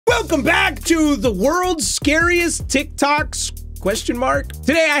Welcome back to the world's scariest TikToks, question mark.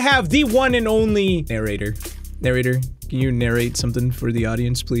 Today I have the one and only narrator. Narrator, can you narrate something for the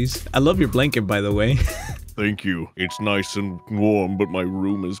audience, please? I love your blanket, by the way. Thank you. It's nice and warm, but my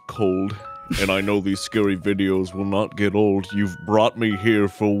room is cold. And I know these scary videos will not get old. You've brought me here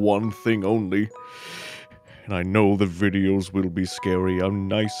for one thing only. And I know the videos will be scary. I'm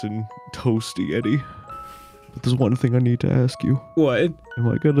nice and toasty, Eddie. But there's one thing I need to ask you. What? Am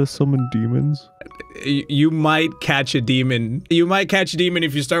I gonna summon demons? You might catch a demon. You might catch a demon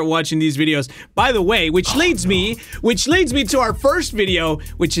if you start watching these videos. By the way, which leads me to our first video,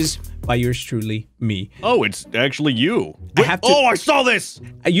 which is by yours truly, me. Oh, it's actually you. I have to- Oh, I saw this!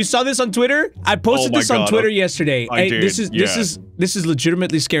 You saw this on Twitter? I posted this on Twitter yesterday. I did, this is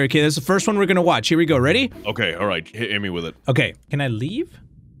legitimately scary. Okay, that's the first one we're gonna watch. Here we go. Ready? Okay, alright. Hit me with it. Okay. Can I leave?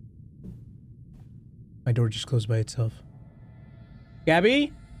 My door just closed by itself.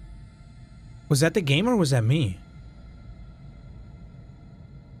 Gabby? Was that the game or was that me?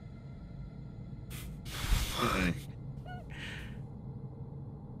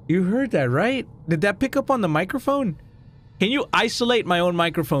 You heard that, right? Did that pick up on the microphone? Can you isolate my own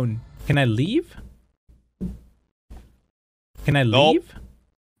microphone? Can I leave? Can I leave?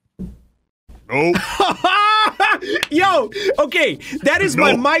 Nope. Yo, okay, that is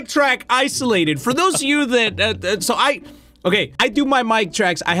my mic track isolated. For those of you that, I do my mic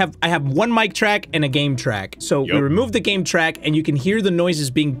tracks. I have one mic track and a game track. So we remove the game track and you can hear the noises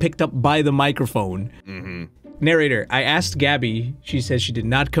being picked up by the microphone. Narrator, I asked Gabby. She says she did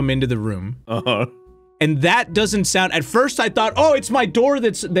not come into the room. And that doesn't sound, at first I thought, oh, it's my door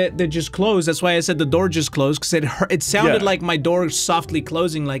that just closed. That's why I said the door just closed, because it sounded like my door softly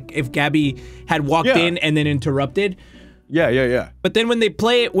closing, like if Gabby had walked in and then interrupted. Yeah. But then when you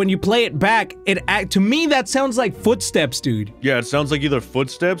play it back, to me that sounds like footsteps, dude. Yeah, it sounds like either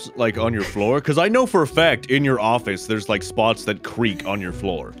footsteps, like on your floor, because I know for a fact in your office there's like spots that creak on your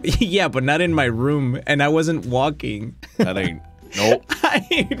floor. Yeah, but not in my room, and I wasn't walking. That ain't... Nope. I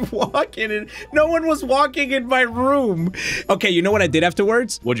ain't walking no one was walking in my room. Okay, you know what I did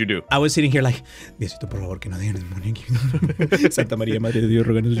afterwards? What'd you do? I was sitting here like, Diosito, por favor, que no digan Santa María, Madre de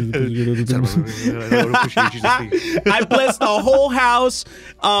Dios, I blessed the whole house.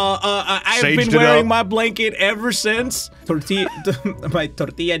 I've been wearing my blanket ever since. My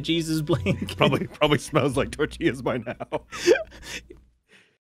tortilla Jesus blanket. Probably smells like tortillas by now.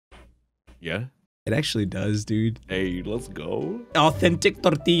 Yeah? It actually does, dude. Hey, let's go. Authentic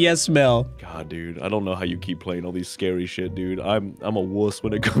tortilla smell. God, dude, I don't know how you keep playing all these scary shit, dude. I'm a wuss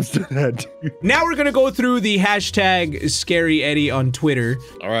when it comes to that, dude. Now we're gonna go through the hashtag Scary Eddie on Twitter.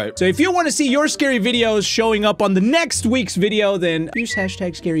 All right. So if you want to see your scary videos showing up on the next week's video, then use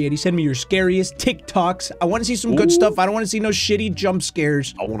hashtag Scary Eddie. Send me your scariest TikToks. I want to see some good stuff. I don't want to see no shitty jump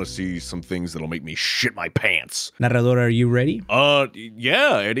scares. I want to see some things that'll make me shit my pants. Narrator, are you ready?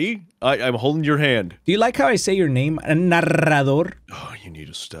 Yeah, Eddie. I'm holding your hand. Do you like how I say your name? Narrator? Oh, you need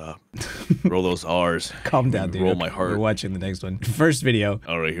to stop. Roll those R's. Calm down, dude. Roll my heart. We're watching the next one. First video.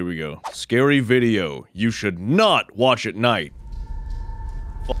 All right, here we go. Scary video. You should not watch at night.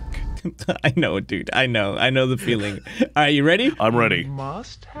 Fuck. I know, dude. I know the feeling. All right, you ready? I'm ready.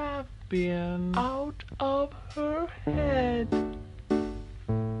 Must have been out of her head.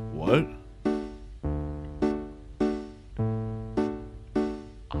 What?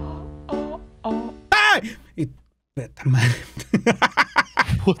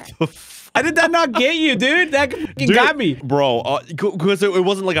 What the f— How did that not get you, dude? That got me. Bro, because it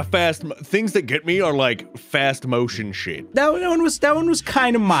wasn't like a fast— things that get me are like fast motion shit. That one was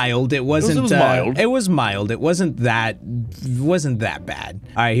kind of mild. It wasn't it was mild. It was mild. It wasn't that bad.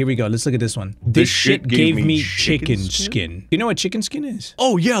 All right, here we go. Let's look at this one. This shit gave me chicken skin. You know what chicken skin is?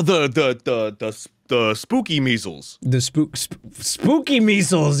 Oh yeah, the spooky measles. The spooky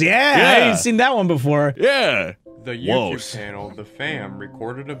measles. Yeah, I ain't seen that one before. Yeah. The YouTube channel, The Fam,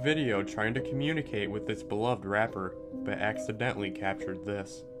 recorded a video trying to communicate with its beloved rapper, but accidentally captured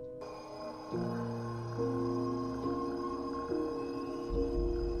this.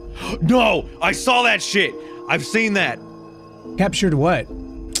 No! I saw that shit! I've seen that! Captured what?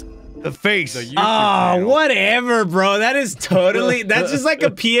 The face. The YouTube Oh, channel. whatever, bro. That is totally— that's just like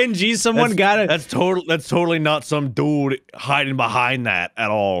a PNG someone got it. That's totally not some dude hiding behind that at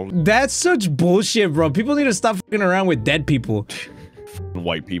all. That's such bullshit, bro. People need to stop fucking around with dead people.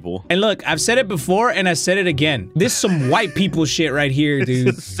 White people. And look, I've said it before and I said it again. This some white people shit right here,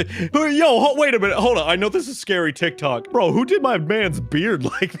 dude. Yo, wait a minute. Hold on. I know this is scary TikTok. Bro, who did my man's beard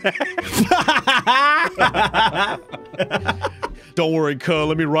like that? Don't worry, cuz.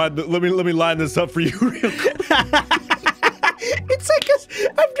 Let me line this up for you real quick. It's like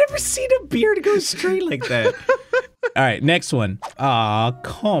I've never seen a beard go straight like that. All right, next one. Aw,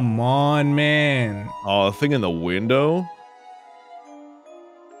 come on, man. Oh, the thing in the window?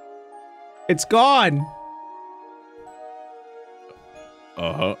 It's gone.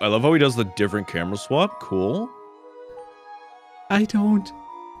 Uh-huh. I love how he does the different camera swap. Cool. I don't.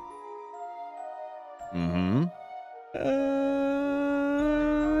 Mm-hmm.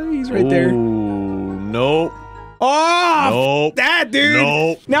 He's right there. Nope. Oh, Nope. that dude.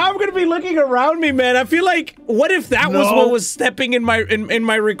 Nope. Now I'm gonna be looking around me, man. I feel like, what if that was what was stepping in my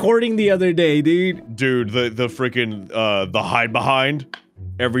recording the other day, dude? Dude, the freaking the hide behind.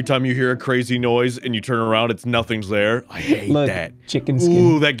 Every time you hear a crazy noise and you turn around, it's nothing's there. I hate that. Chicken skin.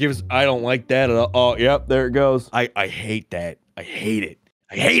 Ooh, that gives. I don't like that at all. Oh, yep, there it goes. I hate that. I hate it.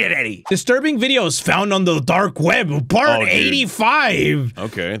 I hate it, Eddie. Disturbing videos found on the dark web, part 85.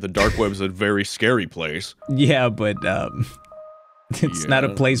 Okay, the dark web's a very scary place. Yeah, but it's not a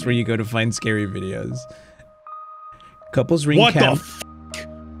place where you go to find scary videos. Couples ring What cam. the f?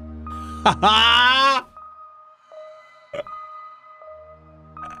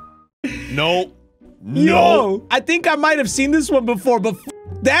 No. No. Yo, I think I might have seen this one before, but f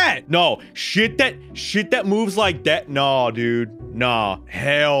that. No. Shit that moves like that. Nah, dude. Nah.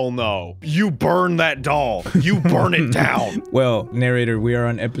 Hell no. You burn that doll. You burn it down. Well, narrator, we are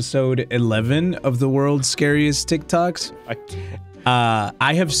on episode 11 of the world's scariest TikToks.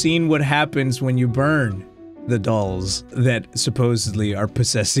 I have seen what happens when you burn the dolls that supposedly are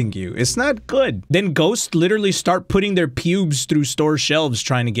possessing you. It's not good. Then ghosts literally start putting their pubes through store shelves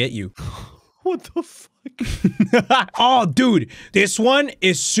trying to get you. What the fuck? Oh, dude, this one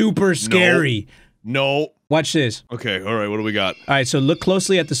is super scary. No. Watch this. Okay, alright, what do we got? Alright, so look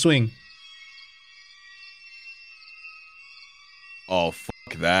closely at the swing. Oh,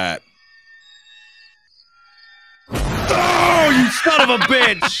 fuck that. Oh, you son of a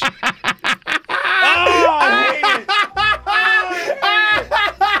bitch! Oh, I hate it!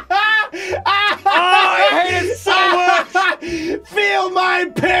 Oh, I hate it so much! Feel my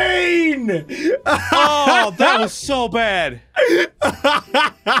pain! Oh, that was so bad.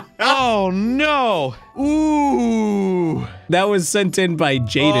 Oh, no. Ooh. That was sent in by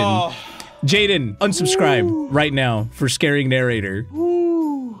Jaden. Oh. Jaden, unsubscribe right now for scaring narrator.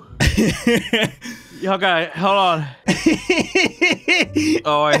 Okay, hold on.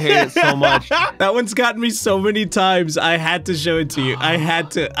 Oh, I hate it so much. That one's gotten me so many times. I had to show it to you. I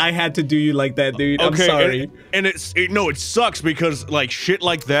had to do you like that, dude. I'm sorry. And it sucks because like shit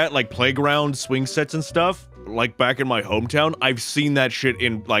like that, like playground swing sets and stuff, like back in my hometown, I've seen that shit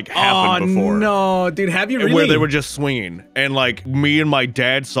in like happen before. No, dude, have you really? Where they were just swinging, and like me and my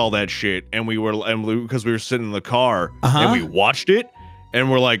dad saw that shit, and because we were sitting in the car, and we watched it. And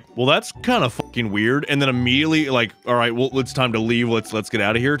we're like, well, that's kind of fucking weird. And then immediately, like, all right, well, it's time to leave. Let's get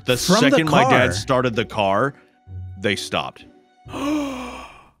out of here. The second my dad started the car, they stopped.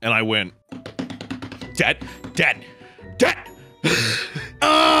 And I went, Dad.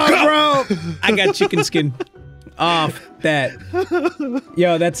 Oh, bro. I got chicken skin. Off that.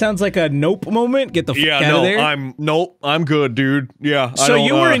 Yo, that sounds like a nope moment. Get the fuck out of there. I'm good, dude. Yeah. So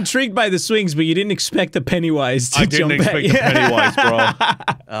you were intrigued by the swings, but you didn't expect the Pennywise to jump back. I didn't expect the Pennywise, bro.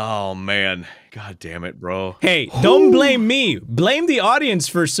 Oh, man. God damn it, bro. Hey, don't blame me. Blame the audience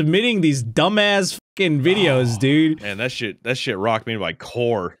for submitting these dumbass fucking videos, dude. Man, that shit rocked me to my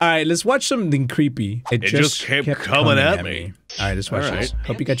core. All right, let's watch something creepy. It just kept coming at me. All right, let's watch this.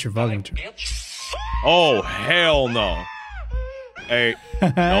 Hope you got your volume turned. Oh, hell no. Hey,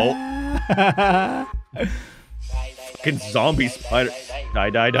 nope. Fucking zombie spider.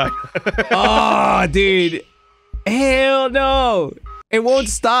 Die. Oh, dude. Hell no. It won't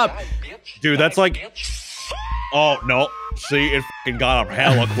stop. Dude, that's like... Oh, no. See, it fucking got up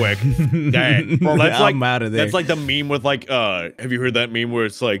hella quick. Dang. Bro, that's like... I'm out of there. That's like the meme with like, have you heard that meme where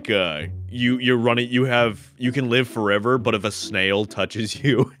it's like, you're running, you can live forever, but if a snail touches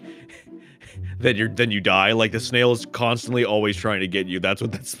you... then you die. Like the snail is constantly always trying to get you. That's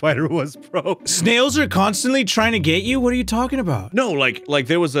what that spider was, bro. Snails are constantly trying to get you? What are you talking about? No, like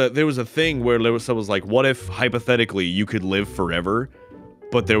there was a thing where someone was like, what if hypothetically you could live forever,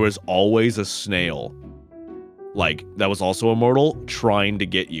 but there was always a snail, like that was also immortal, trying to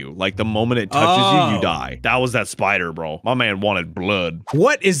get you. Like the moment it touches you, you die. That was that spider, bro. My man wanted blood.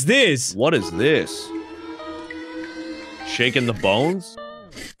 What is this? What is this? Shaking the bones?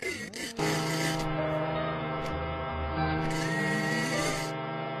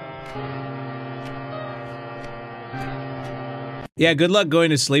 Yeah, good luck going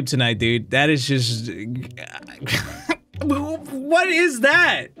to sleep tonight, dude. That is just... What is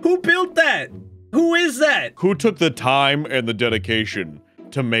that? Who built that? Who is that? Who took the time and the dedication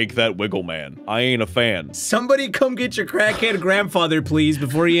to make that Wiggle Man? I ain't a fan. Somebody come get your crackhead grandfather, please,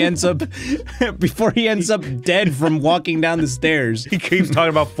 before he ends up dead from walking down the stairs. He keeps talking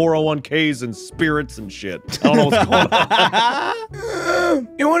about 401ks and spirits and shit. I don't know what's going on.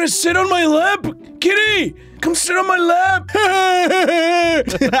 You want to sit on my lap? Kitty, come sit on my lap.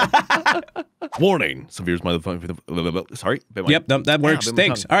 Warning. Severe motherfucking. Sorry. Yep, that works. Yeah,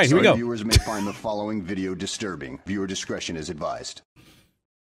 Thanks. All right, here we go. Viewers may find the following video disturbing. Viewer discretion is advised.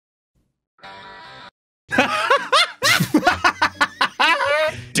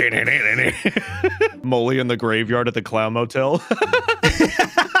 Molly in the graveyard at the clown motel.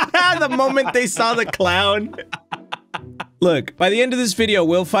 The moment they saw the clown. Look, by the end of this video,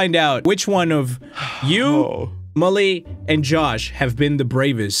 we'll find out which one of you, Molly, and Josh have been the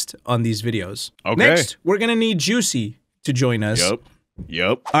bravest on these videos. Okay. Next, we're gonna need Juicy to join us.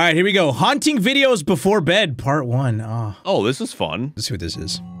 Yep. All right, here we go. Haunting videos before bed, part 1. Oh, this is fun. Let's see what this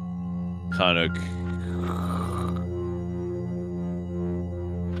is. Kind of.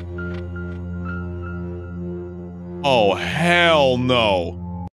 Oh, hell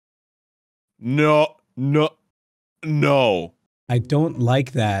no. No. I don't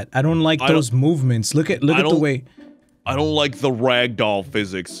like that. I don't like those movements. Look at the way. I don't like the ragdoll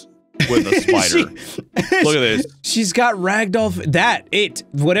physics with a spider. Look at this. She's got ragdoll.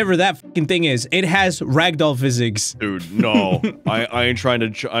 Whatever that fucking thing is, it has ragdoll physics. Dude, no. I ain't trying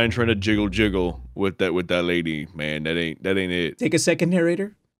to jiggle with that lady, man. That ain't it. Take a second,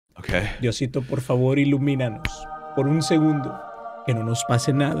 narrator. Okay. Diosito, por favor, ilumínanos. Por un segundo. Que no nos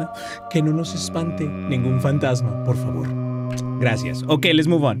pase nada. Que no nos espante ningún fantasma, por favor. Gracias. Okay, let's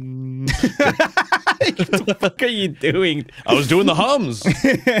move on. What the fuck are you doing? I was doing the hums.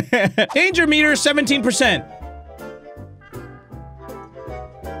 Danger meter 17%.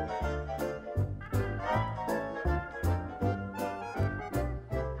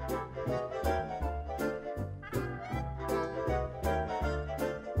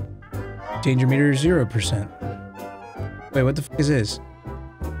 Danger meter 0%. Wait, what the fuck is this?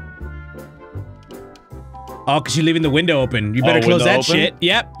 Oh, because you're leaving the window open. You better close that open? shit.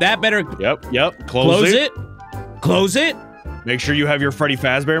 Yep, that better. Yep. Close it. Close it. Make sure you have your Freddy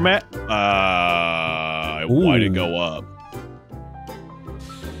Fazbear mat. Why'd it go up?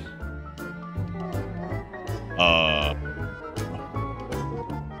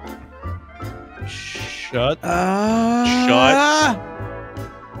 Shut.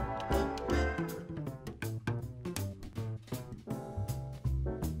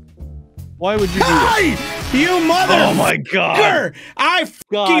 Why would you do that? You mother! Oh my god! I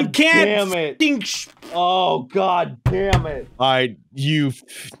fucking can't. Damn it! Oh god damn it!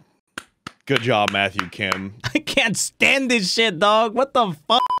 Good job, Matthew Kim. I can't stand this shit, dog. What the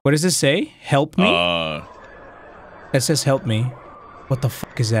fuck? What does this say? Help me? It says help me. What the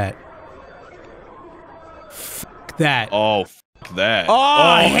fuck is that? Fuck that. Oh, fuck that.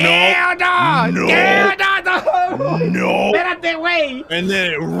 Oh hell no! No! Espérate, güey! And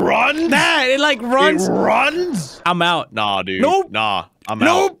then it runs? It like runs. It runs? I'm out. Nah, dude. Nope. Nah, I'm out.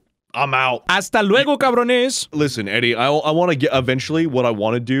 Nope. I'm out. Hasta luego, cabrones. Listen, Eddie, I want to get eventually what I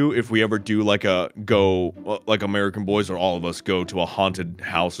want to do if we ever do like like American Boys or all of us go to a haunted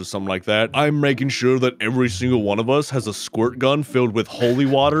house or something like that. I'm making sure that every single one of us has a squirt gun filled with holy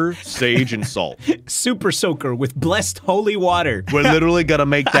water, sage, and salt. Super soaker with blessed holy water. We're literally gonna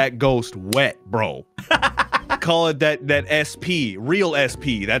make that ghost wet, bro. Call it that SP, real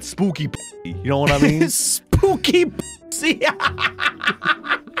SP, that spooky p. You know what I mean? Spooky p.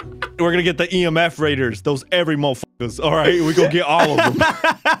 We're gonna get the EMF raiders, those every motherfuckers. All right, we go get all of them.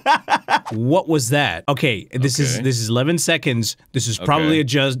 What was that? Okay, this is 11 seconds. This is probably a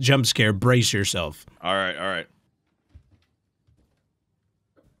jump scare. Brace yourself. All right.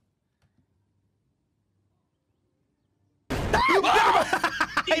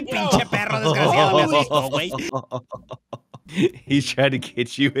 Pinche perro desgraciado me asustó, güey. He's trying to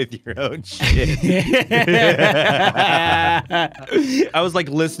get you with your own shit. I was like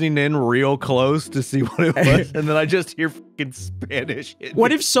listening in real close to see what it was, and then I just hear fucking Spanish.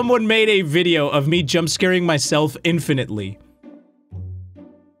 What if someone made a video of me jump scaring myself infinitely?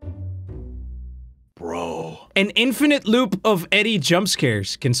 Bro. An infinite loop of Eddie jump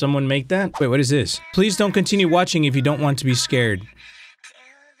scares. Can someone make that? Wait, what is this? Please don't continue watching if you don't want to be scared.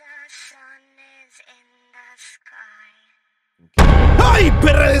 ¡Ay,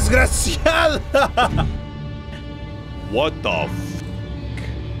 perra desgraciada! What the f***?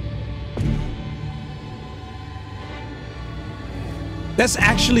 That's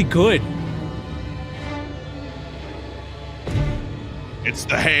actually good. It's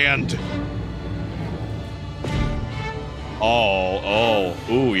the hand.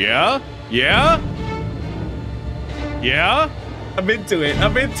 Ooh, yeah? Yeah? Yeah? I'm into it.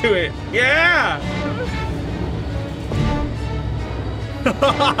 I'm into it. Yeah! That's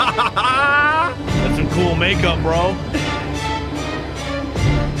some cool makeup, bro.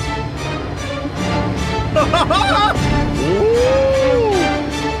 Ooh.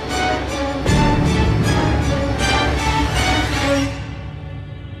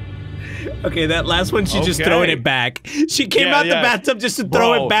 Okay, that last one, she's just throwing it back. She came out the bathtub just to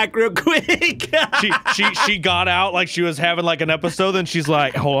throw it back real quick. she got out like she was having like an episode, and she's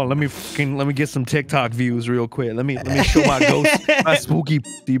like, "Hold on, let me get some TikTok views real quick. Let me show my ghost, my spooky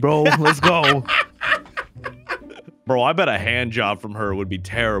bro. Let's go." Bro, I bet a hand job from her would be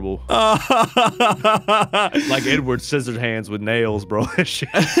terrible. Like Edward Scissorhands with nails, bro. That shit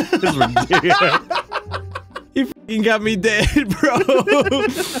is ridiculous. You fucking got me dead, bro.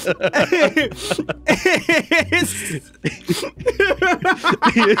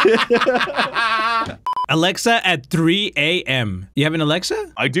 Alexa at 3 a.m. You have an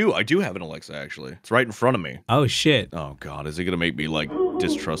Alexa? I do have an Alexa, actually. It's right in front of me. Oh, shit. Oh, God. Is it gonna make me, like,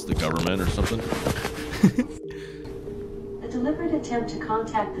 distrust the government or something? A deliberate attempt to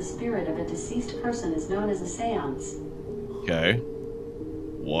contact the spirit of a deceased person is known as a seance. Okay.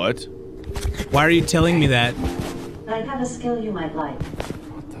 What? Why are you telling me that? I have a skill you might like.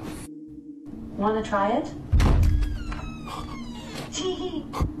 Wanna try it? Chee-hee!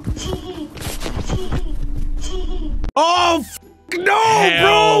 Chee-hee! Chee-hee! Chee-hee! Oh, no,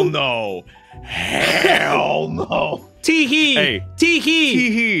 Hell bro! no! Hell no! Tee-hee! Hey. Tee-hee!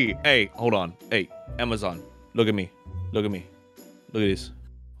 Tee-hee! Hey, hold on. Hey, Amazon. Look at me. Look at me. Look at this.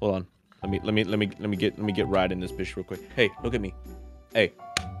 Hold on. Let me get right in this bitch real quick. Hey, look at me. Hey.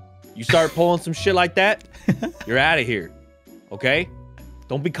 You start pulling some shit like that, you're out of here. Okay?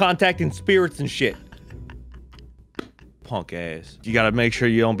 Don't be contacting spirits and shit. Punk ass. You gotta make sure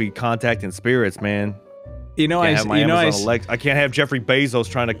you don't be contacting spirits, man. You know, I can't have Jeffrey Bezos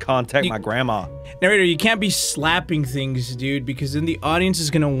trying to contact my grandma. Narrator, you can't be slapping things, dude, because then the audience is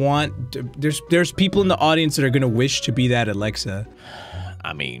gonna want. There's people in the audience that are gonna wish to be that Alexa.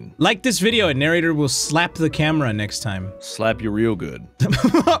 I mean, like this video, and Narrator will slap the camera next time. Slap you real good.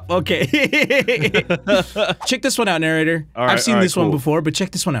 Okay. Check this one out, Narrator. All right, I've seen this one before, but check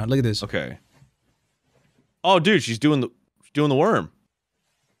this one out. Look at this. Okay. Oh, dude, she's doing the worm.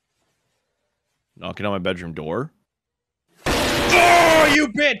 Knocking on my bedroom door. Oh, you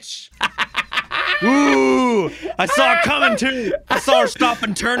bitch! Ooh! I saw it coming too. I saw her stop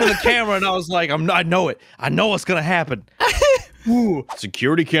and turn to the camera, and I was like, I know it. I know what's gonna happen. Ooh.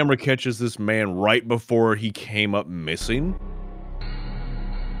 Security camera catches this man right before he came up missing.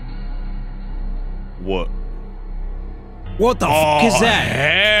 What? What the fuck is that?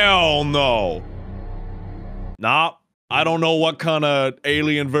 Hell no. Nah, I don't know what kind of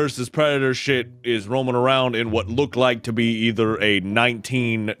Alien versus Predator shit is roaming around in what looked like to be either a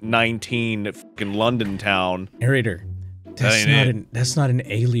 1919 fucking London town. Narrator. That's not an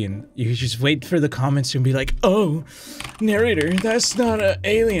alien. You just wait for the comments and be like, "Oh, Narrator, that's not an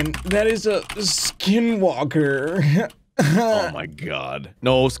alien. That is a skinwalker." Oh my god.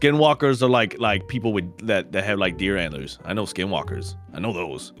 No, skinwalkers are like people with that have like deer antlers. I know skinwalkers. I know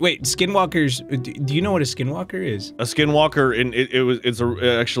those. Wait, skinwalkers, do you know what a skinwalker is? A skinwalker it's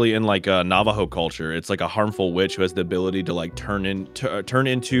actually in like Navajo culture. It's like a harmful witch who has the ability to like turn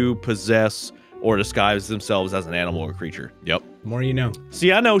into, possess, or disguise themselves as an animal or creature. Yep. The more you know.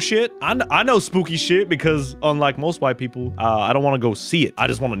 See, I know shit. I know spooky shit because, unlike most white people, I don't want to go see it. I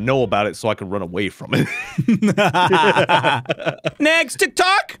just want to know about it so I can run away from it. Next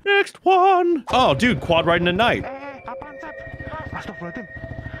TikTok. Next one. Oh, dude, quad riding at night.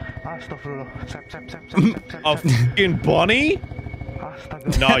 A fucking bunny?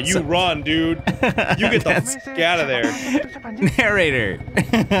 Nah, you run, dude. You get the fuck out of there. Narrator.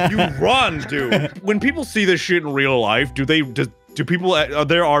 You run, dude. When people see this shit in real life, do people,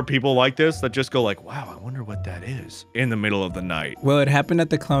 there are people like this that just go like, wow, I wonder what that is in the middle of the night. Well, it happened at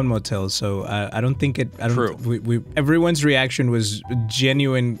the Clown Motel, so I don't think it, True. Everyone's reaction was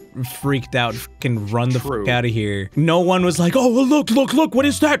genuine, freaked out, fucking run the fuck out of here. No one was like, oh, look, what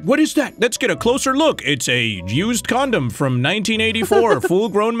is that? What is that? Let's get a closer look. It's a used condom from 1984,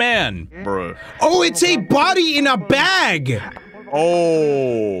 full-grown man. Bruh. Oh, it's a body in a bag.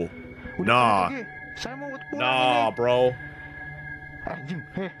 Oh, nah, bro.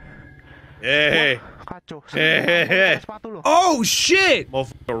 Hey. Oh, shit.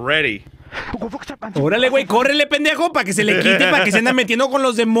 Motherfucker ready. Órale, güey, córrele, pendejo, para que se le quite, para que se anda metiendo con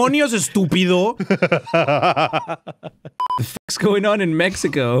los demonios, estúpido. The fuck's going on in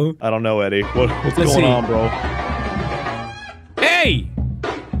Mexico? I don't know, Eddie. What's going on, bro? Hey!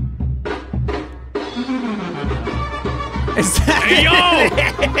 Is that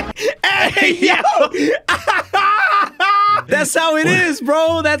hey, yo! That's how it is,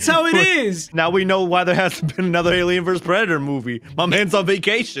 bro. That's how it is. Now we know why there hasn't been another Alien vs. Predator movie. My man's on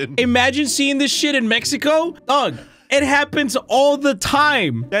vacation. Imagine seeing this shit in Mexico. Dog, it happens all the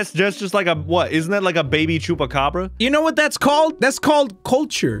time. That's just like a, what? Isn't that like a baby chupacabra? You know what that's called? That's called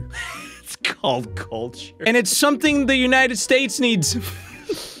culture. It's called culture. And it's something the United States needs.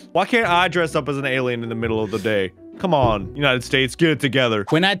 Why can't I dress up as an alien in the middle of the day? Come on, United States, get it together.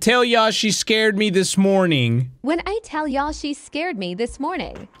 When I tell y'all she scared me this morning. When I tell y'all she scared me this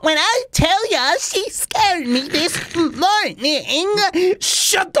morning. When I tell y'all she scared me this morning.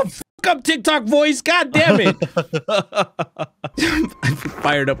 Shut the fuck up, TikTok voice. God damn it. I'm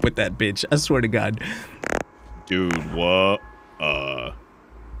fired up with that bitch. I swear to God. Dude, what?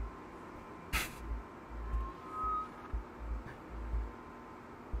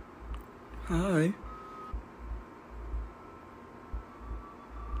 Hi.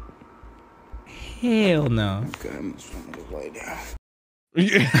 Hell no. Okay, I'm just gonna go lay down.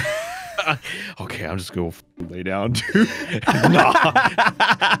 Okay, I'm just gonna lay down, dude.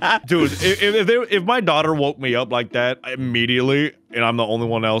 Nah. Dude, if my daughter woke me up like that immediately, and I'm the only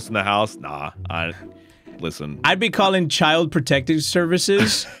one else in the house, nah. Listen. I'd be calling Child Protective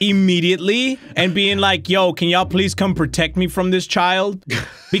Services immediately and being like, yo, can y'all please come protect me from this child?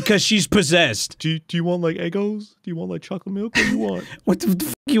 Because she's possessed. Do you want like Eggos? Do you want like chocolate milk? What do you want? What the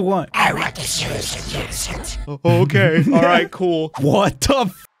f you want? I want the serious innocent. Oh, okay. All right, cool. What the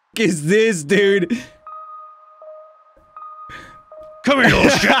f is this, dude? Come here, little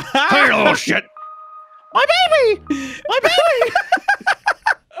shit. Come here, little shit. My baby! My baby!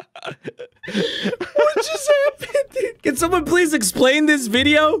 What just happened, dude? Can someone please explain this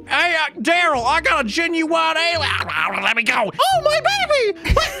video? Hey, Daryl, I got a genuine alien. Let me go. Oh, my baby!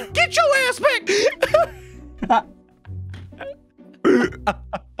 Get your ass back!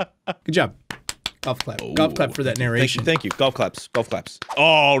 Good job. Golf clap. Golf clap for that narration. Thank you. Golf claps. Golf claps.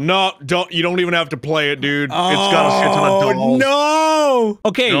 Oh, no. You don't even have to play it, dude. It's got a shit ton of dolls. No!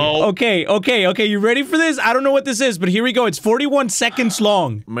 Okay, No. okay. You ready for this? I don't know what this is, but here we go. It's 41 seconds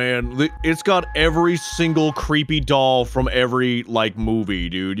long. Man, it's got every single creepy doll from every, like, movie,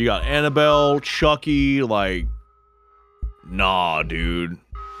 dude. You got Annabelle, Chucky, like... Nah, dude.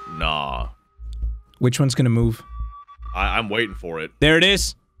 Nah. Which one's gonna move? I'm waiting for it. There it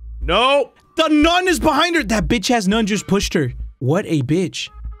is. No! The nun is behind her. That bitch has nun just pushed her. What a bitch.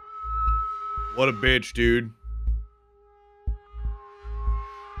 What a bitch, dude.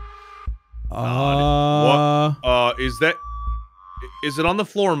 What? Is it on the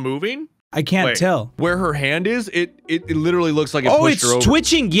floor moving? I can't tell. Where her hand is, it literally looks like it pushed her over. Oh, it's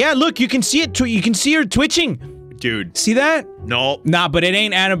twitching. Yeah, look, you can see it. You can see her twitching. Dude. See that? No. Nah, but it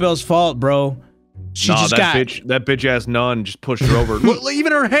ain't Annabelle's fault, bro. She just got... that bitch ass nun just pushed her over. Look,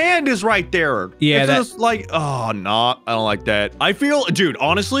 even her hand is right there. Yeah, it's just like, oh, nah, I don't like that. I feel, dude,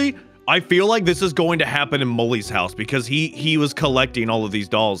 honestly, I feel like this is going to happen in Mully's house because he was collecting all of these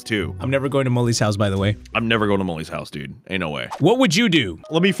dolls too. I'm never going to Mully's house, by the way. I'm never going to Mully's house, dude. Ain't no way. What would you do?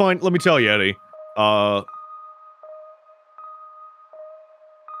 Let me tell you, Eddie. Nah.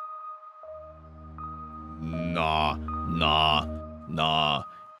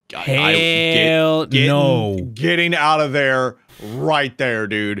 Hell no. Getting out of there right there,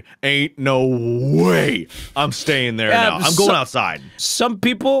 dude. Ain't no way I'm staying there now. I'm going outside. Some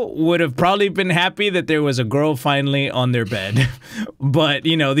people would have probably been happy that there was a girl finally on their bed. But,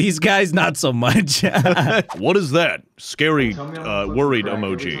 you know, these guys, not so much. What is that? Scary, worried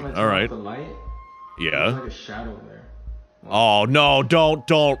emoji. All right. Yeah. There's like a shadow there. Oh, no, don't.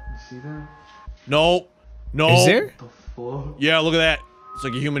 You see that? No. Is there? The fuck? Yeah, look at that. It's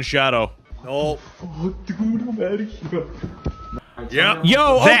like a human shadow. No. Oh, dude, I'm out of here. Yeah.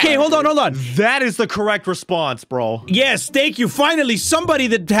 Yo, okay, hold on. That is the correct response, bro. Yes, thank you. Finally, somebody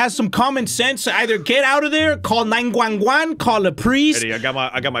that has some common sense. Either get out of there, call 911, call a priest. Eddie, I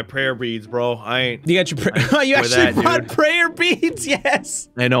got my prayer beads, bro. I ain't. You got your you actually brought prayer beads, yes.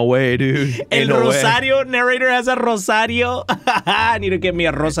 Ain't no way, dude. El rosario, narrator has a rosario. I need to get me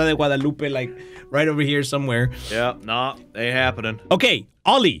a Rosa de Guadalupe, like right over here somewhere. Yeah, nah, ain't happening. Okay,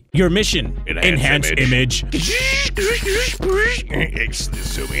 Ollie, your mission. Enhance image.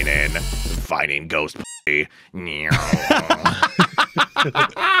 Zooming in, finding ghost.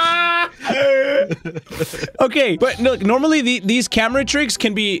 Okay, but look, normally these camera tricks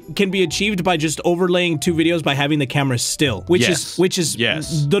can be achieved by just overlaying two videos by having the camera still, which is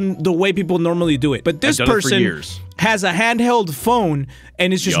the way people normally do it. But this person has a handheld phone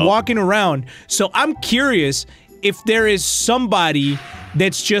and is just walking around. So I'm curious if there is somebody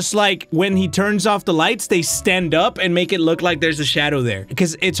that's just like, when he turns off the lights, they stand up and make it look like there's a shadow there.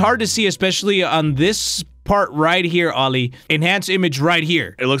 Because it's hard to see, especially on this part right here, Ollie. Enhance image right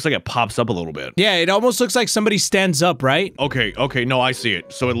here. It looks like it pops up a little bit. Yeah, it almost looks like somebody stands up, right? Okay, no, I see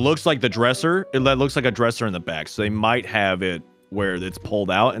it. So it looks like the dresser. It looks like a dresser in the back. So they might have it where it's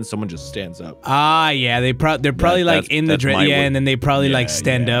pulled out and someone just stands up. Ah, yeah, they're probably like in the dress, yeah, and then they probably like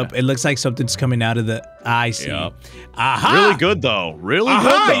stand up. It looks like something's coming out of the. I see. Yep. Aha! Really good though. Really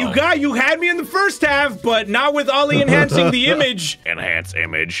good though. You had me in the first half, but not with Ollie enhancing the image. Enhance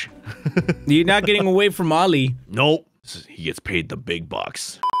image. You're not getting away from Ollie. Nope. He gets paid the big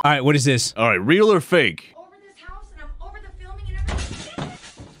bucks. All right, what is this? All right, real or fake? Over this house, and I'm over the filming and everything.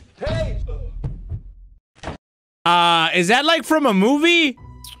 Hey! Is that like from a movie?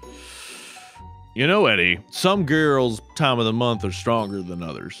 You know, Eddie, some girls' time of the month are stronger than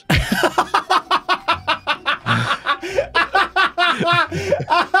others.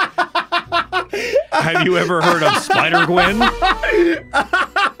 Have you ever heard of Spider-Gwen?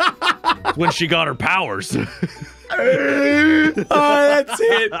 When she got her powers. Oh, that's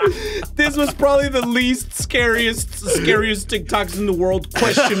it. This was probably the least scariest TikToks in the world,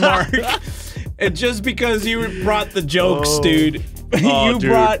 question mark. And just because you brought the jokes, dude. You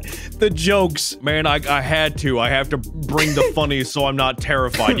brought the jokes. Man, I had to. I have to bring the funny so I'm not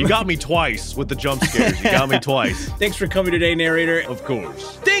terrified. You got me twice with the jump scares. You got me twice. Thanks for coming today, Narrator. Of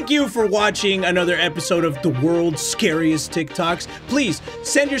course. Thank you for watching another episode of the world's scariest TikToks. Please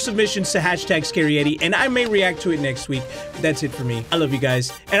send your submissions to #ScaryEddie, and I may react to it next week. But that's it for me. I love you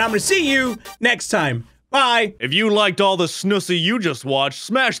guys, and I'm gonna see you next time. Bye. If you liked all the snussy you just watched,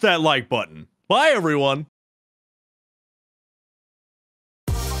 smash that like button. Bye, everyone.